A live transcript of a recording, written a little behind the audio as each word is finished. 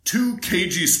Two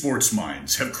cagey sports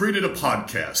minds have created a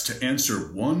podcast to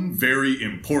answer one very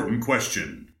important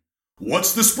question.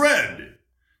 What's the spread?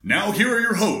 Now here are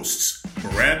your hosts,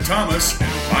 Brad Thomas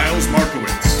and Miles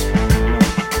Markowitz.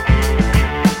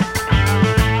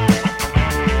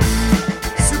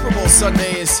 Super Bowl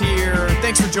Sunday is here.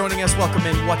 Thanks for joining us. Welcome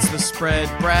in What's the Spread.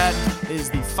 Brad, is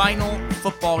the final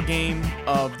football game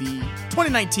of the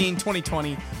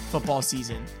 2019-2020 football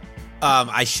season.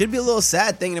 I should be a little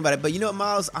sad thinking about it, but you know what,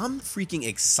 Miles? I'm freaking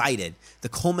excited. The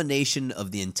culmination of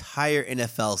the entire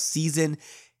NFL season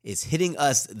is hitting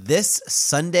us this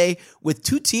Sunday with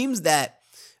two teams that,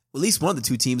 at least one of the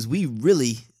two teams, we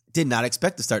really did not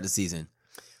expect to start the season.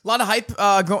 A lot of hype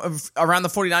around the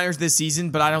 49ers this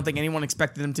season, but I don't think anyone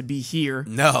expected them to be here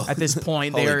at this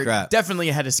point. They are definitely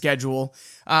ahead of schedule.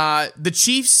 The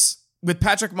Chiefs with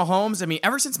Patrick Mahomes, I mean,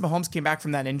 ever since Mahomes came back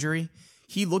from that injury,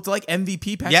 he looked like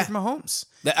MVP Patrick Mahomes.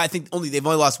 I think they've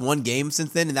only lost one game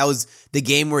since then, and that was the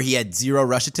game where he had 0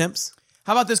 rush attempts.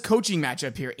 How about this coaching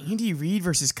matchup here? Andy Reid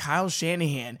versus Kyle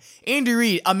Shanahan. Andy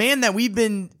Reid, a man that we've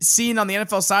been seeing on the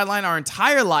NFL sideline our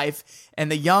entire life, and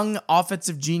the young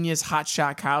offensive genius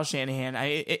hotshot Kyle Shanahan.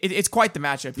 It's quite the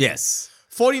matchup here. Yes.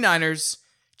 49ers,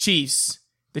 Chiefs.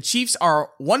 The Chiefs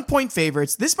are 1-point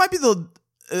favorites. This might be the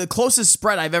closest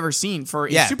spread I've ever seen for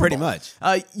a Super Bowl. Pretty much.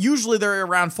 Usually they're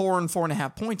around 4 and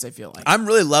 4.5 points, I feel like. I'm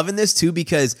really loving this too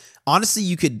because honestly,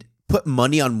 you could put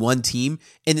money on one team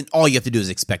and then all you have to do is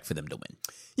expect for them to win.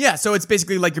 Yeah, so it's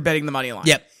basically like you're betting the money line.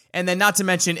 Yep. And then not to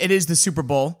mention, it is the Super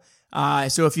Bowl.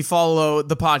 So if you follow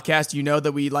the podcast, you know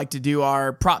that we like to do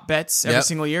our prop bets every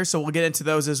single year. So we'll get into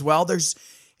those as well. There's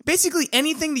basically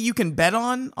anything that you can bet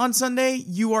on Sunday,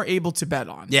 you are able to bet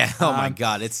on. Yeah. Oh my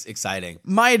God. It's exciting.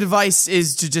 My advice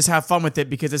is to just have fun with it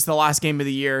because it's the last game of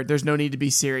the year. There's no need to be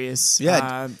serious.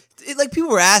 Yeah. Like people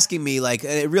were asking me like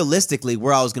realistically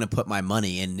where I was going to put my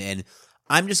money and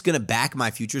I'm just going to back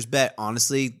my futures bet.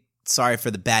 Honestly, sorry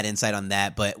for the bad insight on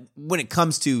that. But when it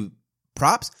comes to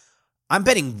props, I'm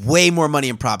betting way more money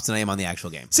in props than I am on the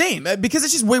actual game. Same, because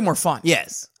it's just way more fun.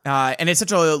 Yes. And it's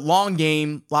such a long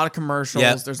game, a lot of commercials.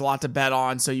 Yep. There's a lot to bet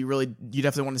on, so you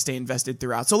definitely want to stay invested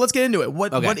throughout. So let's get into it.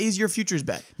 What is your futures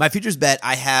bet? My futures bet,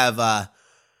 I have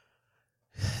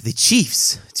the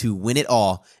Chiefs to win it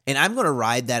all, and I'm going to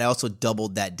ride that. I also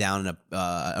doubled that down in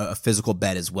a physical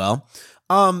bet as well.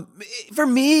 For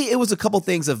me, it was a couple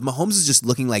things of Mahomes is just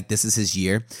looking like this is his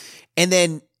year, and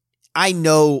then I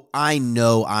know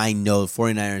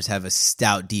 49ers have a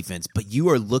stout defense, but you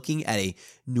are looking at a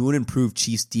new and improved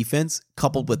Chiefs defense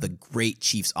coupled with a great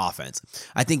Chiefs offense.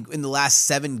 I think in the last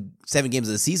seven games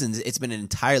of the season, it's been an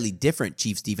entirely different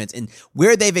Chiefs defense. And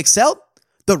where they've excelled,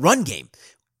 the run game.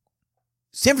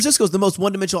 San Francisco is the most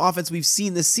one-dimensional offense we've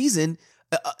seen this season,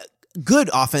 good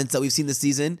offense that we've seen this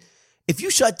season. If you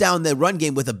shut down the run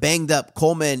game with a banged-up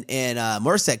Coleman and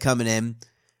Morissette coming in,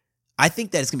 I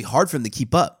think that it's going to be hard for them to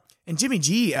keep up. And Jimmy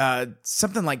G,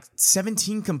 something like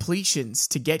 17 completions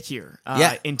to get here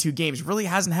in 2 games. Really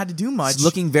hasn't had to do much. It's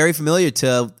looking very familiar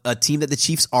to a team that the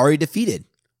Chiefs already defeated.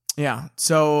 Yeah.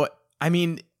 So, I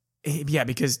mean,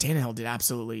 because Tannehill did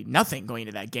absolutely nothing going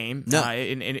into that game. No.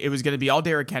 And it was going to be all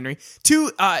Derrick Henry.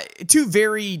 Two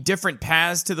very different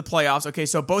paths to the playoffs. Okay,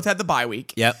 so both had the bye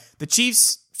week. Yep. The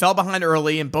Chiefs fell behind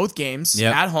early in both games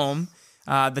at home.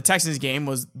 The Texans game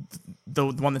was the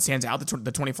one that stands out, the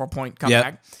 24-point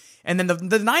comeback. Yep. And then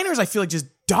the Niners, I feel like, just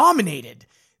dominated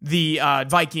the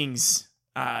Vikings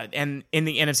and in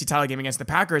the NFC title game against the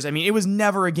Packers. I mean, it was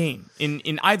never a game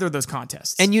in either of those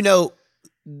contests. And, you know,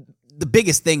 the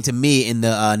biggest thing to me in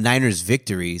the Niners'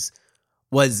 victories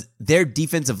was their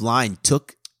defensive line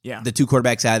took the 2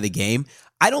 quarterbacks out of the game.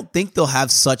 I don't think they'll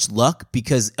have such luck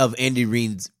because of Andy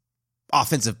Reid's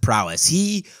offensive prowess.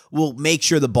 He will make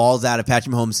sure the ball's out of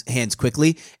Patrick Mahomes' hands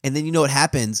quickly. And then you know what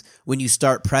happens when you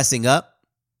start pressing up?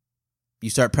 You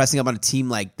start pressing up on a team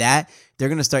like that, they're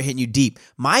going to start hitting you deep.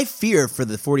 My fear for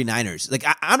the 49ers, like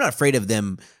I'm not afraid of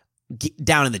them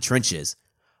down in the trenches.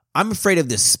 I'm afraid of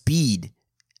the speed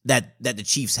that the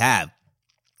Chiefs have.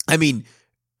 I mean,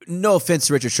 no offense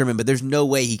to Richard Sherman, but there's no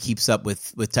way he keeps up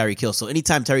with Tyreek Hill. So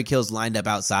anytime Tyreek Hill's lined up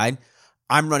outside,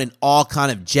 I'm running all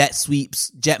kind of jet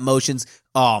sweeps, jet motions.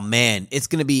 Oh man, it's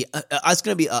gonna be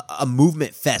a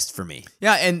movement fest for me.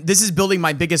 Yeah, and this is building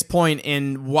my biggest point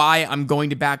in why I'm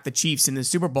going to back the Chiefs in the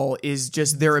Super Bowl is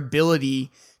just their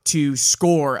ability to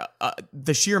score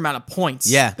the sheer amount of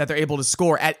points that they're able to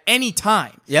score at any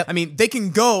time. Yep. I mean, they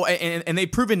can go, and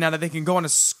they've proven now that they can go on a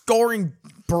scoring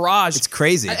barrage. It's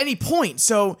crazy. At any point.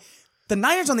 So the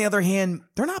Niners, on the other hand,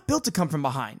 they're not built to come from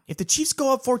behind. If the Chiefs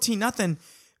go up 14-0,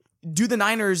 do the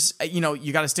Niners,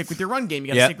 you got to stick with your run game.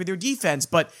 You got to stick with your defense.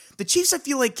 But the Chiefs, I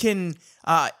feel like can,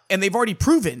 and they've already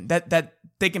proven that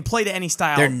they can play to any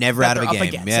style. They're never out of a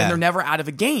game. And they're never out of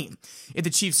a game. If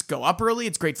the Chiefs go up early,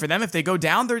 it's great for them. If they go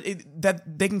down,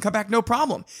 they can come back no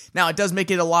problem. Now, it does make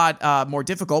it a lot more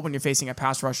difficult when you're facing a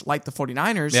pass rush like the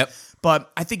 49ers. Yep.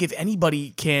 But I think if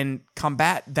anybody can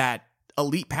combat that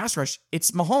elite pass rush,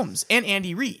 it's Mahomes and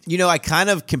Andy Reid. I kind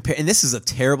of compare, and this is a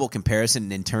terrible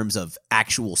comparison in terms of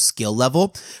actual skill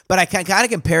level, but I can kind of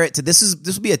compare it to this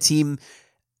will be a team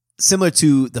similar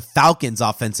to the Falcons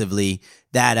offensively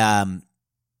that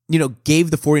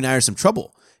gave the 49ers some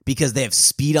trouble because they have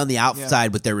speed on the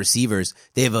outside with their receivers.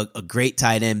 They have a great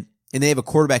tight end, and they have a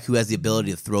quarterback who has the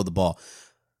ability to throw the ball.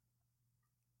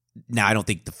 Now, I don't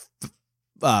think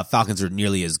the Falcons are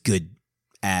nearly as good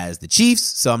as the Chiefs,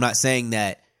 so I'm not saying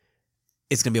that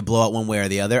it's going to be a blowout one way or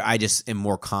the other. I just am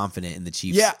more confident in the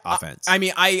Chiefs' offense. I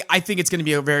think it's going to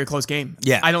be a very close game.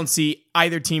 Yeah. I don't see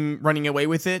either team running away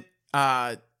with it.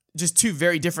 Just two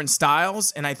very different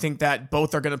styles, and I think that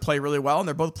both are going to play really well, and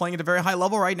they're both playing at a very high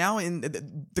level right now, and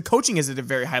the coaching is at a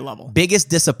very high level. Biggest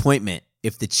disappointment,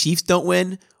 if the Chiefs don't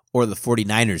win or the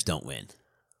 49ers don't win?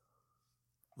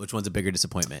 Which one's a bigger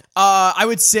disappointment? I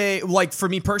would say, like, for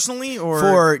me personally, or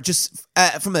for just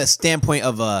from a standpoint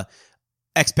of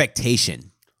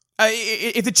expectation.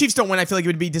 If the Chiefs don't win, I feel like it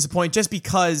would be disappointing just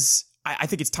because I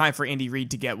think it's time for Andy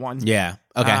Reid to get one. Yeah.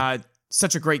 Okay.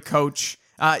 Such a great coach.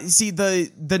 See,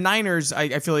 the Niners,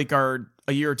 I feel like, are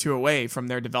a year or two away from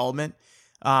their development.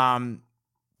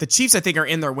 The Chiefs, I think, are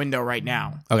in their window right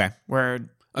now. Okay. Where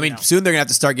soon they're gonna have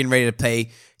to start getting ready to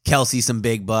pay Kelsey some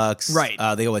big bucks. Right.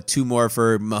 They go with 2 more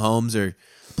for Mahomes or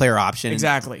player option.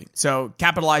 Exactly. So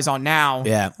capitalize on now.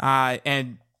 Yeah.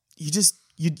 And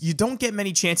you don't get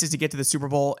many chances to get to the Super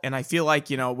Bowl. And I feel like,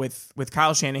 with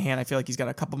Kyle Shanahan, I feel like he's got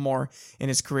a couple more in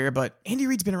his career. But Andy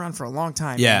Reid's been around for a long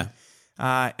time. Yeah.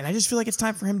 And I just feel like it's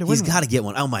time for him to win. He's got to get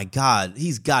one. Oh my God.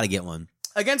 He's got to get one.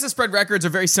 Against the spread records are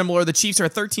very similar. The Chiefs are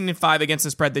 13-5 against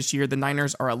the spread this year. The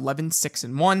Niners are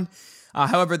 11-6-1.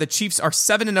 However, the Chiefs are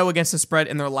 7-0 against the spread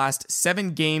in their last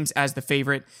 7 games as the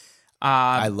favorite.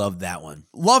 I love that one.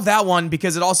 Love that one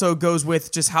because it also goes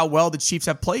with just how well the Chiefs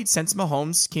have played since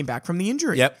Mahomes came back from the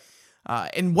injury. Yep.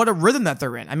 And what a rhythm that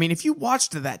they're in. I mean, if you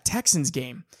watched that Texans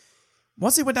game,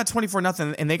 once they went down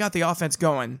 24-0 and they got the offense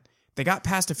going, they got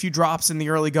past a few drops in the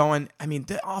early going. I mean,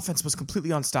 the offense was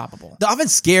completely unstoppable. The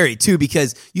offense scary, too,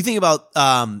 because you think about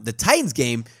the Titans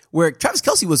game where Travis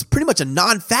Kelce was pretty much a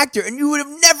non-factor, and you would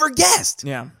have never guessed.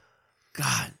 Yeah.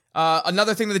 God.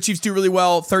 Another thing that the Chiefs do really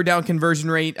well, third down conversion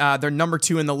rate. They're number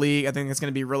 2 in the league. I think that's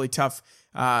going to be really tough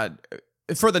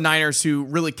for the Niners to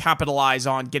really capitalize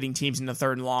on getting teams in the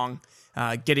third and long,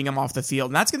 getting them off the field.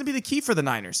 And that's going to be the key for the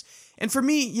Niners. And for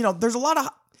me, there's a lot of,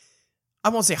 I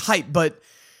won't say hype, but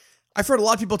I've heard a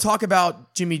lot of people talk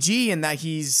about Jimmy G and that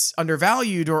he's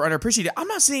undervalued or underappreciated. I'm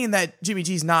not saying that Jimmy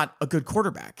G's not a good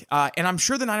quarterback. And I'm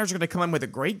sure the Niners are going to come in with a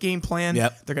great game plan.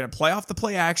 Yep. They're going to play off the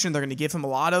play action. They're going to give him a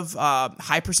lot of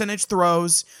high percentage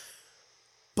throws.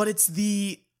 But it's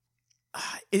the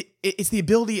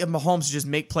ability of Mahomes to just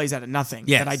make plays out of nothing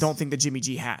that I don't think that Jimmy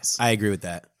G has. I agree with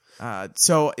that.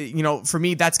 So, for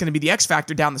me, that's going to be the X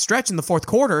factor down the stretch in the fourth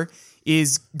quarter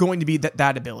is going to be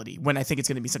that ability when I think it's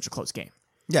going to be such a close game.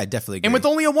 Yeah, I definitely agree. And with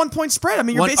only a 1-point spread, I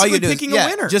mean, you're basically picking a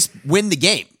winner. Just win the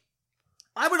game.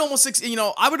 I would almost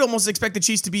expect the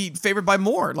Chiefs to be favored by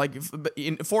more, like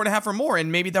in 4.5 or more, and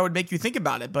maybe that would make you think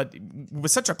about it. But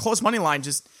with such a close money line,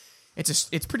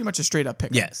 it's pretty much a straight up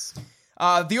pick. Yes.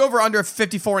 The over under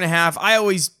 54.5. I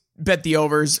always bet the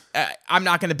overs. I'm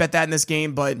not going to bet that in this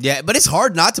game, but it's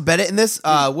hard not to bet it in this.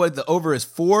 What the over is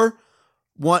 4-1-1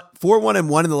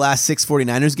 in the last 6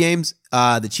 49ers games.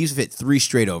 The Chiefs have hit 3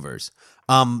 straight overs.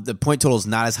 The point total is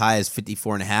not as high as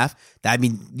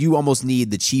 54.5. You almost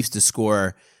need the Chiefs to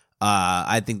score.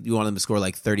 I think you want them to score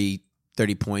like 30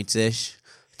 points ish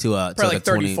to like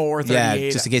 34, 38. Yeah,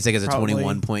 just in case it's a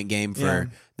 21-point game for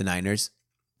the Niners.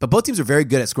 But both teams are very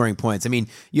good at scoring points. I mean,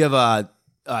 you have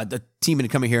the team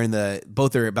coming here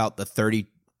both are about the 30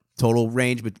 total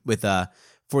range, but with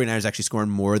 49ers actually scoring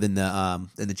more than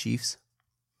the Chiefs.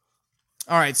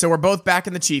 All right, so we're both back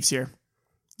in the Chiefs here.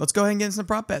 Let's go ahead and get into some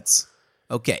prop bets.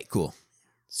 Okay, cool.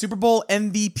 Super Bowl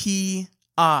MVP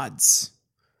odds.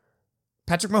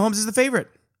 Patrick Mahomes is the favorite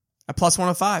at plus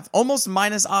 105, almost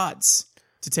minus odds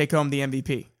to take home the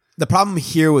MVP. The problem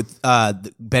here with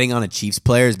betting on a Chiefs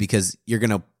player is because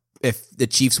if the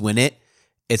Chiefs win it,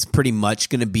 it's pretty much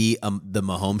going to be the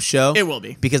Mahomes show. It will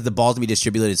be. Because the ball's going to be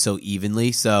distributed so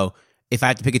evenly. So if I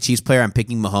have to pick a Chiefs player, I'm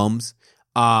picking Mahomes.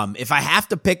 If I have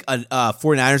to pick a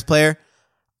 49ers player,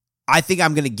 I think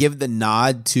I'm going to give the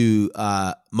nod to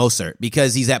Mostert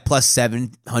because he's at plus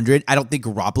 700. I don't think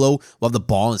Garoppolo will have the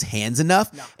ball in his hands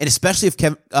enough, and especially if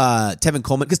Tevin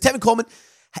Coleman, because Tevin Coleman,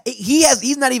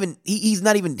 he's not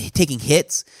even taking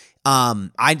hits.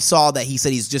 I saw that he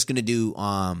said he's just going to do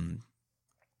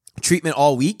treatment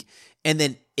all week, and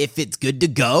then if it's good to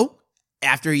go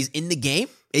after he's in the game,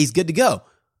 he's good to go.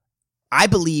 I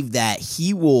believe that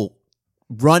he will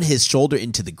run his shoulder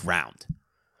into the ground.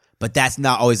 But that's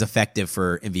not always effective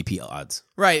for MVP odds.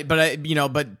 Right, but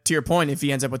but to your point, if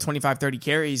he ends up with 25, 30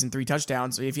 carries and 3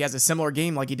 touchdowns, if he has a similar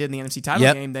game like he did in the NFC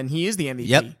title game, then he is the MVP.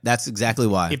 Yep, that's exactly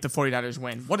why. If the 49ers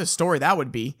win. What a story that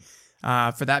would be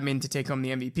for that man to take home the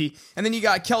MVP. And then you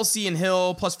got Kelce and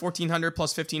Hill plus 1,400,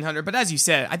 plus 1,500. But as you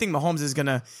said, I think Mahomes is going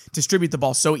to distribute the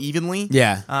ball so evenly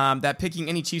that picking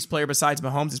any Chiefs player besides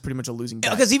Mahomes is pretty much a losing bet.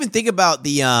 Because even think about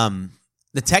the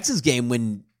Texans game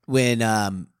when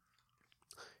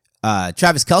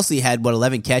Travis Kelce had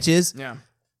 11 catches. Yeah.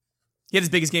 He had his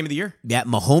biggest game of the year. Yeah,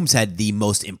 Mahomes had the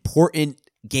most important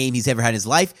game he's ever had in his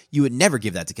life. You would never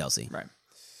give that to Kelce. Right.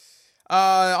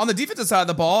 On the defensive side of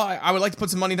the ball, I would like to put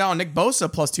some money down on Nick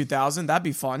Bosa plus 2,000. That'd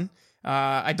be fun.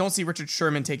 I don't see Richard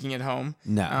Sherman taking it home.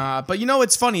 No. But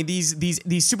it's funny.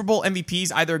 These Super Bowl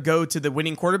MVPs either go to the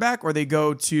winning quarterback or they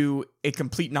go to a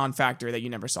complete non-factor that you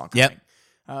never saw coming.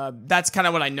 Yep. That's kind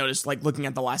of what I noticed, like looking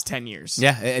at the last 10 years.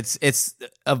 Yeah, it's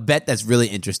a bet that's really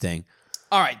interesting.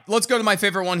 All right, let's go to my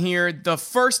favorite one here. The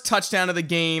first touchdown of the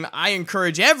game. I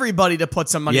encourage everybody to put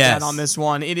some money down on this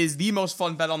one. It is the most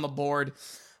fun bet on the board.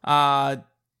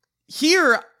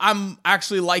 Here, I'm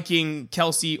actually liking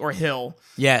Kelce or Hill.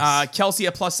 Yes. Kelce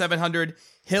at plus 700,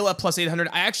 Hill at plus 800.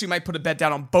 I actually might put a bet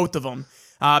down on both of them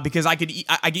because I could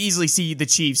easily see the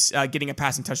Chiefs getting a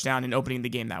passing touchdown and opening the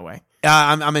game that way.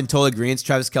 I'm in total agreement.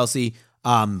 Travis Kelce,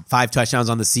 5 touchdowns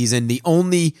on the season. The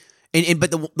only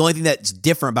thing that's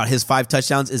different about his 5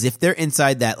 touchdowns is if they're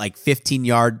inside that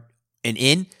 15-yard and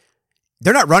in,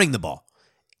 they're not running the ball.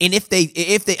 And if they,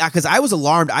 because I was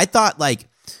alarmed, I thought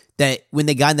that when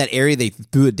they got in that area, they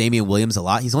threw at Damian Williams a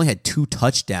lot. He's only had 2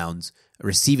 touchdowns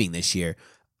receiving this year.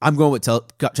 I'm going with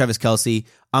Travis Kelce.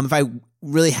 If I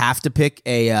really have to pick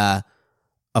a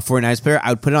 49ers player, I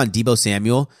would put it on Deebo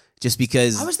Samuel just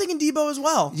because. I was thinking Deebo as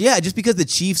well. Yeah, just because the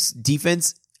Chiefs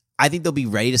defense, I think they'll be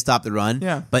ready to stop the run.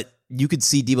 Yeah. But you could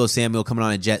see Deebo Samuel coming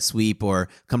on a jet sweep or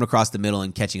coming across the middle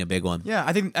and catching a big one. Yeah,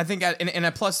 I think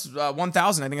at plus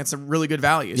 1,000, I think that's a really good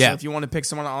value. So if you want to pick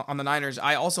someone on the Niners,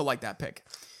 I also like that pick.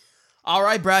 All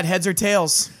right, Brad, heads or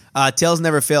tails? Tails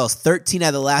never fails. 13 out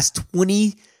of the last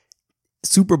 20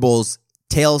 Super Bowls,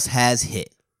 tails has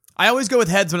hit. I always go with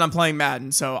heads when I'm playing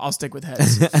Madden, so I'll stick with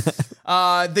heads. The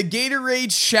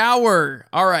Gatorade shower.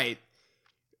 All right.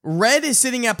 Red is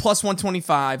sitting at plus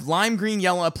 125. Lime green,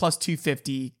 yellow at plus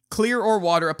 250. Clear or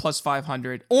water at plus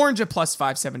 500. Orange at plus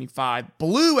 575.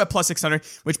 Blue at plus 600,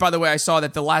 which, by the way, I saw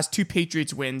that the last 2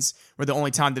 Patriots wins were the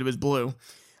only time that it was blue.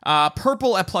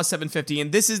 Purple at plus 750.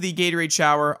 And this is the Gatorade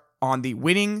shower on the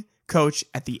winning coach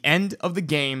at the end of the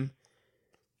game.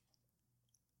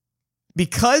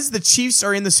 Because the Chiefs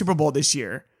are in the Super Bowl this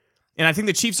year, and I think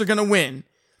the Chiefs are going to win,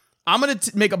 I'm going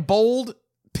to make a bold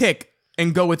pick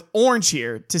and go with orange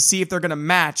here to see if they're going to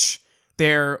match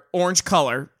their orange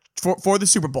color for the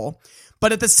Super Bowl.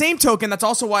 But at the same token, that's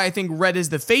also why I think red is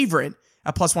the favorite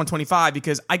at plus 125,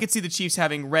 because I could see the Chiefs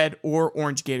having red or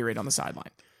orange Gatorade on the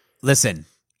sideline. Listen.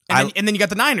 And then you got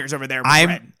the Niners over there with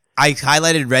red. I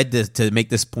highlighted red to make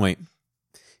this point.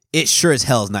 It sure as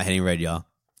hell is not hitting red, y'all.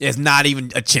 It's not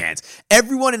even a chance.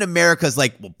 Everyone in America is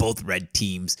like, well, both red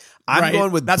teams. I'm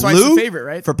going with that's blue why it's the favorite,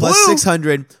 right? For plus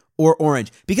 600 or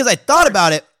orange. Because I thought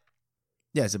about it.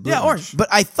 Yeah, it's a blue. Yeah, orange. But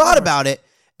I thought about it,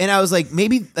 and I was like,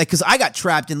 maybe, because I got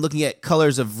trapped in looking at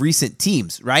colors of recent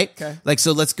teams, right? Okay.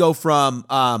 So let's go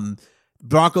from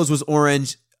Broncos was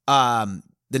orange.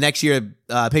 The next year,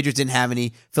 Patriots didn't have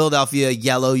any. Philadelphia,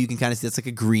 yellow. You can kind of see that's like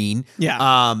a green.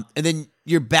 Yeah. And then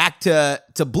you're back to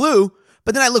blue.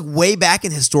 But then I look way back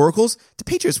in historicals. The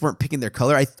Patriots weren't picking their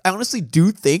color. I honestly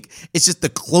do think it's just the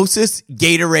closest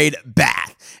Gatorade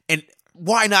bath. And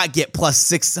why not get plus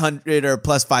 600 or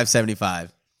plus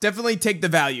 575? Definitely take the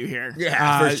value here.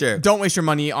 Yeah, for sure. Don't waste your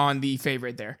money on the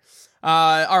favorite there.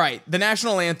 All right, the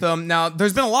national anthem. Now,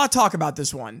 there's been a lot of talk about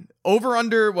this one. Over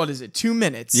under, 2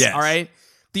 minutes? Yes. All right.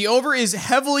 The over is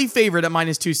heavily favored at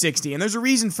minus 260, and there's a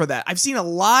reason for that. I've seen a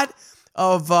lot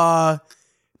of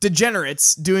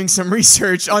degenerates doing some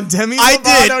research on Demi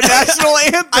Lovato national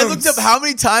anthems. I looked up how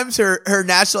many times her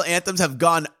national anthems have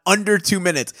gone under 2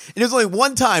 minutes. And it was only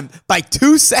one time by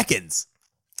 2 seconds.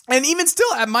 And even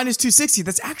still at minus 260,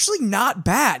 that's actually not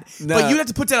bad. No. But you'd have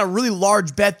to put down a really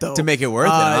large bet, though. To make it worth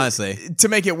it, honestly. To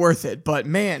make it worth it. But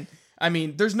man, I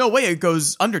mean, there's no way it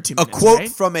goes under 2 minutes.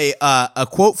 A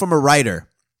quote from a writer.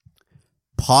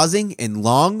 Pausing and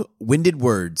long-winded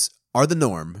words are the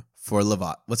norm for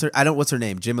Lovato. What's her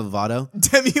name? Demi Lovato?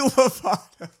 Demi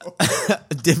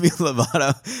Lovato. Demi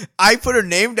Lovato. I put her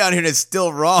name down here and it's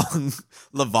still wrong.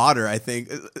 Lovato, I think.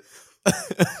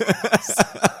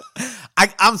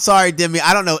 I'm sorry, Demi.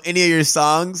 I don't know any of your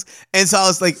songs, and so I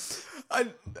was like,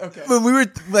 okay. When we were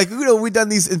like, we've done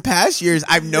these in past years.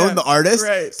 I've known the artist,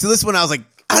 right. So this one I was like,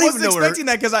 I wasn't expecting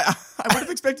that because I would have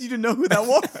expected you to know who that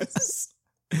was.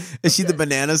 Is she the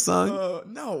Banana song?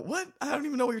 No, what? I don't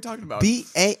even know what you're talking about.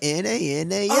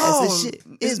 BANANA. Oh,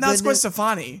 it's not Gwen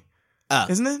Stefani,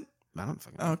 isn't it? I don't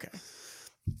fucking know.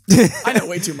 Okay. I know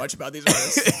way too much about these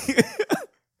artists.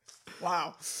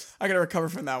 Wow, I gotta recover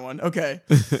from that one. Okay.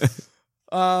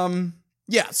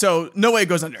 Yeah. So no way it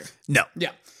goes under. No.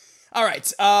 Yeah. All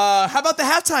right. How about the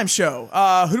halftime show?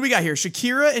 Who do we got here?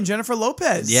 Shakira and Jennifer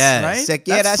Lopez. Yeah. Right?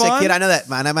 Shakira. I know that.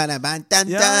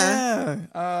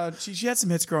 Yeah. She had some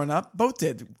hits growing up. Both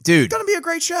did. Dude. It's gonna be a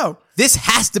great show. This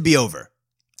has to be over.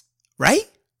 Right?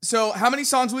 So how many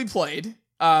songs we played?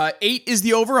 8 is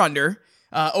the over-under.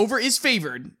 Over is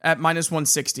favored at minus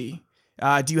 160.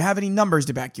 Do you have any numbers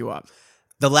to back you up?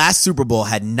 The last Super Bowl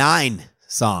had 9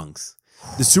 songs.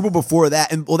 The Super Bowl before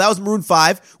that, that was Maroon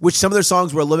 5, which some of their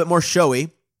songs were a little bit more showy.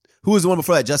 Who was the one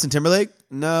before that? Justin Timberlake?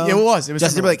 No. Yeah, it was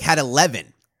Justin Timberlake had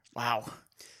 11. Wow.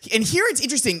 And here it's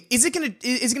interesting. Is it gonna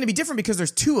be different because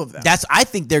there's 2 of them? I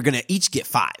think they're gonna each get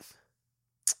 5.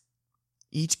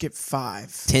 Each get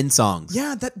 5. 10 songs.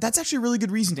 Yeah, that's actually really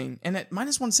good reasoning. And at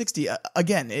minus 160,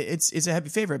 again, it's a heavy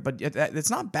favorite, but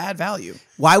it's not bad value.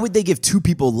 Why would they give 2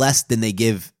 people less than they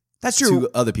give That's true. 2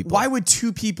 other people? Why would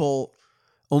 2 people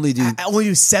only do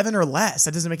 7 or less?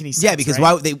 That doesn't make any sense. Yeah, because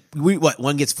right? why would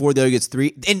one gets 4, the other gets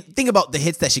 3? And think about the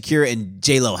hits that Shakira and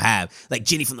J-Lo have, like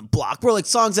Jenny from the Block, bro, like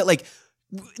songs that like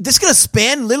this is gonna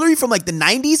span literally from like the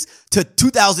 90s to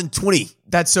 2020.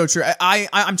 That's so true.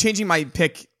 I'm changing my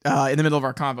pick in the middle of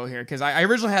our convo here because I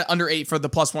originally had under 8 for the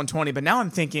plus 120, but now I'm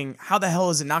thinking, how the hell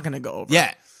is it not going to go over?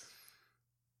 Yeah.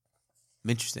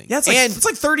 Interesting. Yeah, it's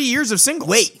like 30 years of singles.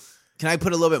 Wait, can I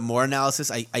put a little bit more analysis?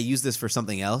 I use this for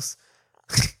something else.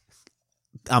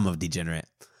 I'm a degenerate.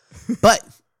 But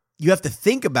you have to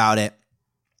think about it.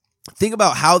 Think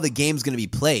about how the game's going to be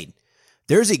played.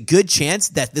 There's a good chance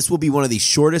that this will be one of the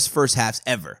shortest first halves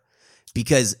ever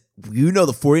because the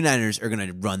 49ers are going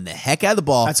to run the heck out of the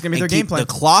ball. That's going to be their game plan. The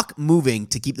clock moving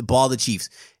to keep the ball of the Chiefs.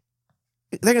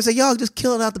 They're going to say, y'all just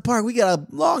killing out the park. We got a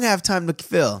long halftime to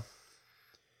fill.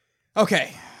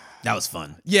 Okay. That was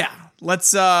fun. Yeah.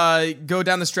 Let's go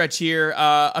down the stretch here.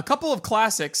 A couple of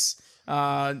classics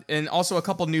and also a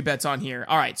couple new bets on here.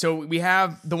 All right. So we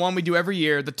have the one we do every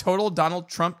year, the total Donald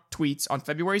Trump tweets on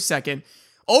February 2nd.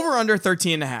 Over under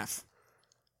 13.5.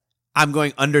 I'm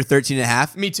going under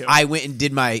 13.5. Me too. I went and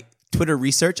did my Twitter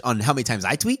research on how many times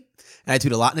I tweet, and I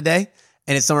tweet a lot in a day,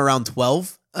 and it's somewhere around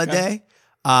 12 a day.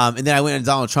 And then I went on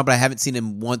Donald Trump, but I haven't seen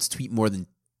him once tweet more than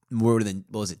what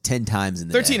was it, 10 times in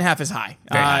the 13.5 is high.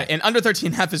 High. And under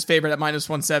 13.5 is favorite at minus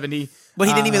 170. But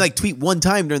he didn't even tweet one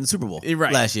time during the Super Bowl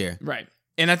last year. Right.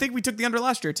 And I think we took the under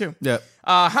last year too. Yeah.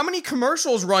 How many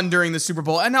commercials run during the Super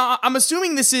Bowl? And now I'm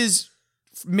assuming this is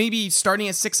maybe starting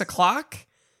at 6 o'clock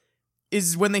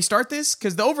is when they start this,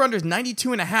 because the over-under is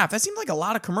 92.5. That seems like a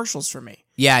lot of commercials for me.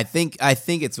 Yeah, I think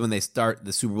it's when they start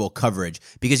the Super Bowl coverage,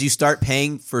 because you start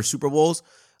paying for Super Bowls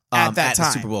at that time.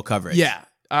 The Super Bowl coverage. Yeah.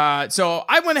 So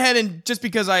I went ahead and just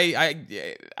because I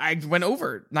went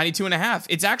over 92.5.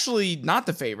 It's actually not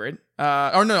the favorite.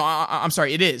 I'm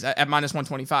sorry. It is at minus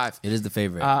 125. It is the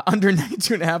favorite. Under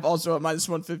 92.5, also at minus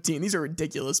 115. These are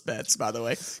ridiculous bets, by the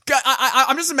way.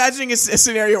 I'm just imagining a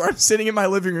scenario where I'm sitting in my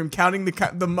living room counting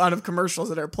the amount of commercials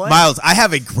that are playing. Miles, I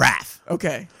have a graph.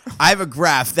 Okay. I have a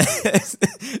graph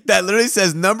that literally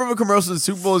says number of commercials the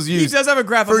Super Bowl is used. He does have a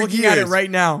graph. I'm looking at it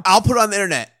right now. I'll put it on the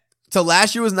internet. So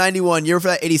last year was 91. Year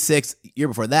before that, 86. Year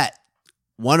before that,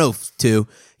 102.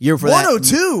 Year before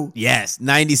 102? Yes,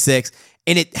 96.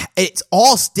 And it's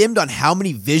all stemmed on how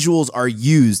many visuals are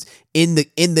used in the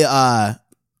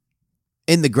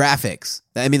graphics.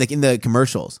 I mean, like in the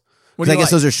commercials. Because I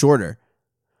guess those are shorter.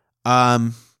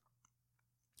 I'm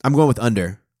going with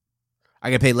under.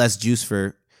 I gotta pay less juice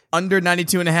for under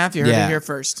 92.5. You heard it here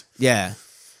first. Yeah.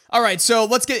 All right, so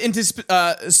let's get into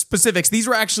specifics. These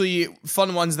were actually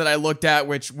fun ones that I looked at,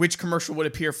 which commercial would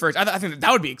appear first. I think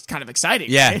that would be kind of exciting.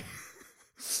 Yeah. Right?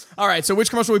 All right, so which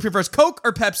commercial we prefer, Coke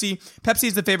or Pepsi? Pepsi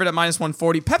is the favorite at minus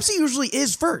 140. Pepsi usually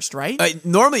is first, right?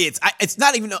 Normally, it's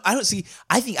not even. I don't see.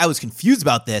 I think I was confused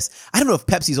about this. I don't know if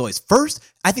Pepsi's always first.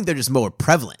 I think they're just more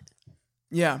prevalent.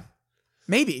 Yeah,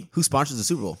 maybe. Who sponsors the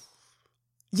Super Bowl?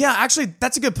 Yeah, actually,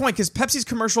 that's a good point because Pepsi's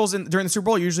commercials during the Super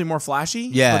Bowl are usually more flashy.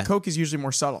 Yeah, but Coke is usually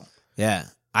more subtle. Yeah,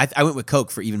 I went with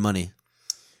Coke for even money.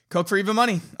 Coke for even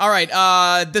money. All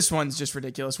right, this one's just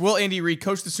ridiculous. Will Andy Reid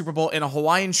coach the Super Bowl in a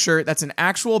Hawaiian shirt? That's an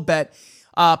actual bet.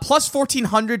 Plus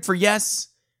 1,400 for yes,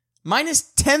 minus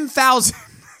 10,000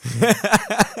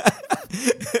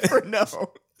 for no.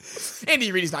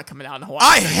 Andy Reid is not coming out in Hawaii.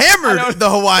 I hammered the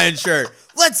Hawaiian shirt.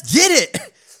 Let's get it.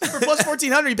 For plus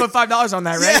 1,400, you put $5 on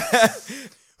that, right? Yeah.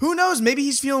 Who knows? Maybe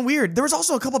he's feeling weird. There was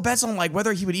also a couple bets on like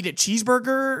whether he would eat a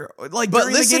cheeseburger like but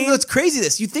during listen, the game. What's crazy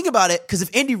this. You think about it, because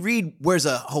if Andy Reid wears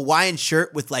a Hawaiian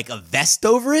shirt with like a vest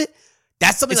over it,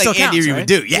 that's something like Andy Reid would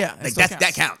do. Yeah, like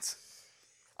that counts.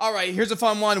 All right, here's a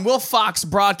fun one. Will Fox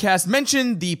broadcast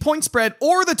mention the point spread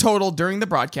or the total during the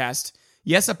broadcast?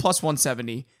 Yes at plus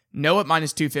 170. No at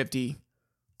minus 250.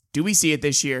 Do we see it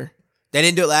this year? They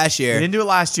didn't do it last year.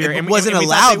 It wasn't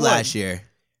allowed last year.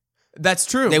 That's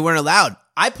true. They weren't allowed.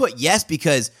 I put yes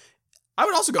because I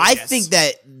would also go with yes. I think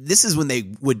that this is when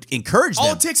they would encourage them.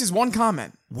 All it takes is one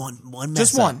comment. One mess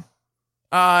Just up. one.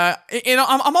 And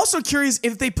I'm also curious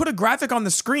if they put a graphic on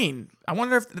the screen. I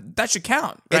wonder if that should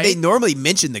count. Right? And they normally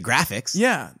mention the graphics.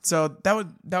 Yeah, so that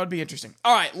would be interesting.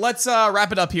 All right, let's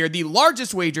wrap it up here. The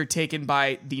largest wager taken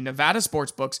by the Nevada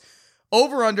sportsbooks,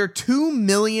 over under $2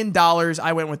 million.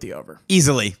 I went with the over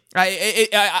Easily.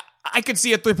 I could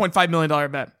see a $3.5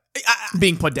 million bet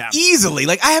being put down easily.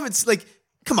 Like I haven't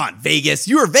come on, Vegas.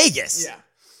 You were Vegas. Yeah,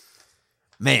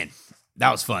 man. That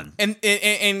was fun.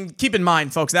 And keep in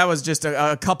mind, folks, that was just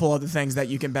a couple of the things that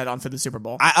you can bet on for the Super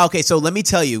Bowl. Okay, so let me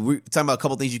tell you, we're talking about a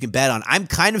couple of things you can bet on. I'm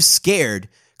kind of scared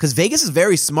because Vegas is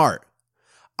very smart.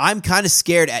 I'm kind of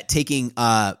scared at taking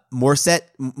Mostert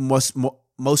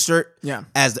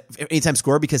as the anytime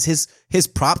scorer because his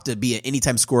prop to be an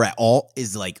anytime scorer at all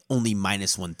is like only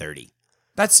minus 130.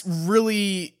 That's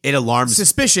really it alarms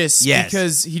suspicious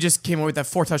because he just came away with that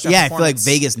 4 touchdown performance. I feel like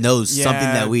Vegas knows something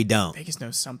that we don't. Vegas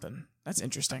knows something. That's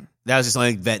interesting. That was just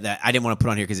only bet that I didn't want to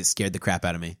put on here because it scared the crap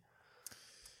out of me.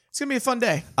 It's going to be a fun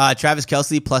day. Travis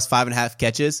Kelce plus 5.5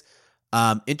 catches.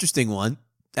 Interesting one.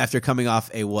 After coming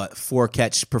off a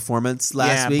 4-catch performance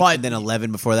last week and then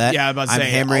 11 before that. Yeah, I'm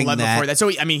hammering 11 that. before that. So,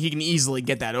 I mean, he can easily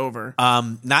get that over.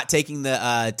 Not taking the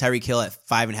Tyreek Hill at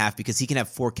 5.5 because he can have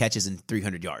 4 catches and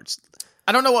 300 yards.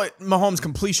 I don't know what Mahomes'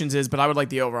 completions is, but I would like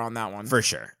the over on that one. For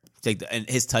sure. And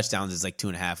his touchdowns is like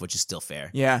 2.5, which is still fair.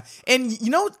 Yeah. And,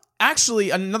 actually,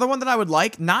 another one that I would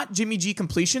like, not Jimmy G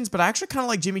completions, but I actually kind of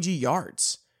like Jimmy G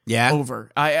yards. Yeah.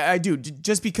 Over. I do.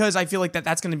 Just because I feel like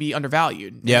that's going to be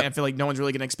undervalued. Yeah. I feel like no one's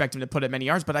really going to expect him to put up many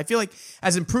yards, but I feel like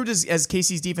as improved as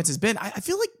KC's defense has been, I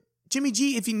feel like Jimmy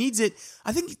G, if he needs it,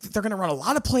 I think they're going to run a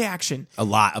lot of play action.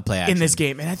 In this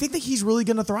game. And I think that he's really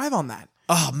going to thrive on that.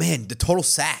 Oh, man. The total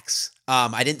sacks.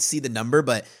 I didn't see the number,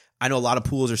 but I know a lot of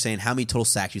pools are saying how many total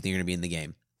sacks you think are going to be in the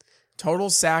game. Total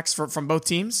sacks from both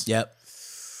teams? Yep.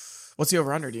 What's the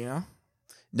over-under, do you know?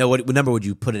 No, what number would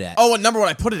you put it at? Oh, what number would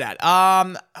I put it at?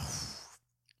 5.5?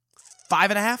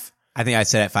 I think I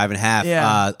said at 5.5.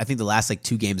 Yeah. I think the last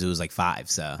 2 games it was 5.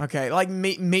 So okay,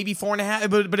 maybe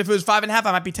 4.5. But if it was 5.5,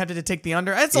 I might be tempted to take the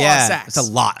under. That's a lot of sacks. It's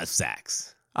a lot of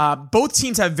sacks. Both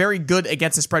teams have very good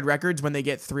against the spread records when they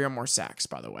get 3 or more sacks.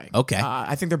 By the way, okay.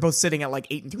 I think they're both sitting at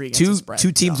 8-3 against the spread.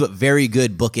 Two teams with very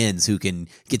good bookends who can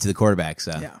get to the quarterback.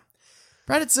 So yeah,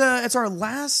 Brad, it's our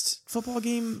last football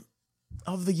game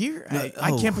of the year.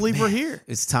 I can't believe we're here.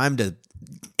 It's time to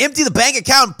empty the bank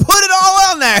account and put it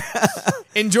all on there.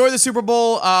 Enjoy the Super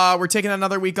Bowl. We're taking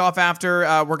another week off after.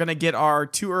 We're going to get our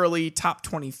too early top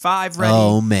 25 ready.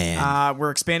 Oh, man.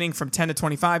 We're expanding from 10 to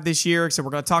 25 this year. So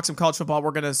we're going to talk some college football.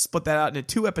 We're going to split that out into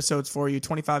 2 episodes for you,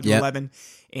 25 to 11.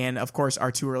 And, of course,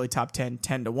 our too early top 10,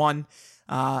 10 to 1.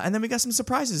 And then we got some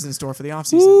surprises in store for the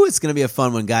offseason. Ooh, it's going to be a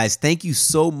fun one, guys. Thank you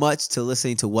so much to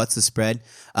listening to What's the Spread.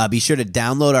 Be sure to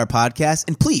download our podcast.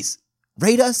 And please,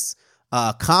 rate us,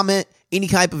 comment. Any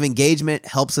type of engagement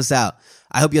helps us out.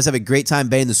 I hope you guys have a great time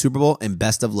betting the Super Bowl, and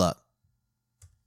best of luck.